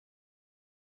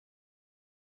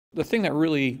The thing that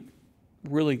really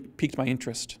piqued my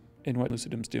interest in what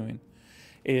Lucidum's doing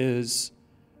is,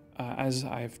 as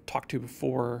I've talked to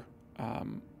before,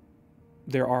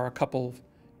 there are a couple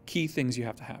key things you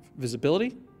have to have: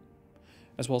 visibility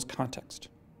as well as context.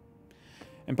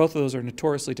 And both of those are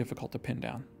notoriously difficult to pin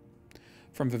down.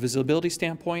 From the visibility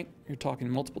standpoint, you're talking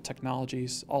multiple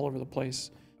technologies all over the place,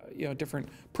 different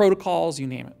protocols, you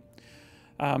name it.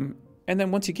 And then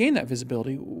once you gain that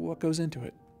visibility, what goes into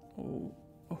it?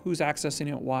 Who's accessing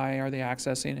it? Why are they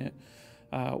accessing it?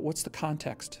 What's the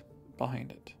context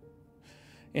behind it?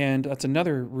 And that's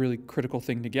another really critical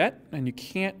thing to get. And you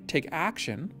can't take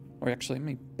action, or actually, let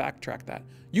me backtrack that.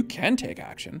 You can take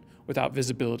action without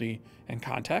visibility and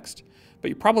context, but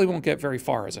you probably won't get very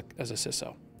far as a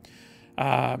CISO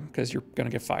because you're going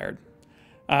to get fired.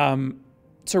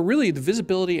 So really, the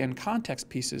visibility and context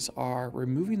pieces are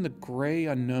removing the gray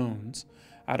unknowns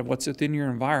out of what's within your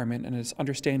environment, and it's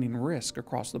understanding risk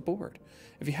across the board.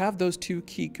 If you have those two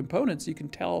key components, you can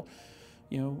tell,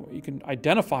 you can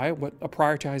identify what a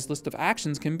prioritized list of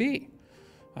actions can be.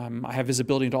 I have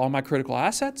visibility into all my critical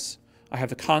assets. I have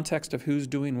the context of who's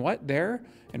doing what there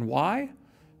and why.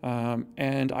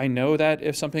 And I know that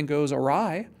if something goes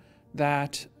awry,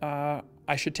 that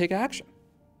I should take action,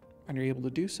 and you're able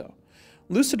to do so.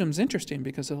 Lucidum's interesting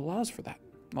because it allows for that.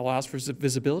 It allows for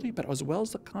visibility, but as well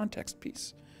as the context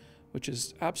piece, which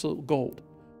is absolute gold.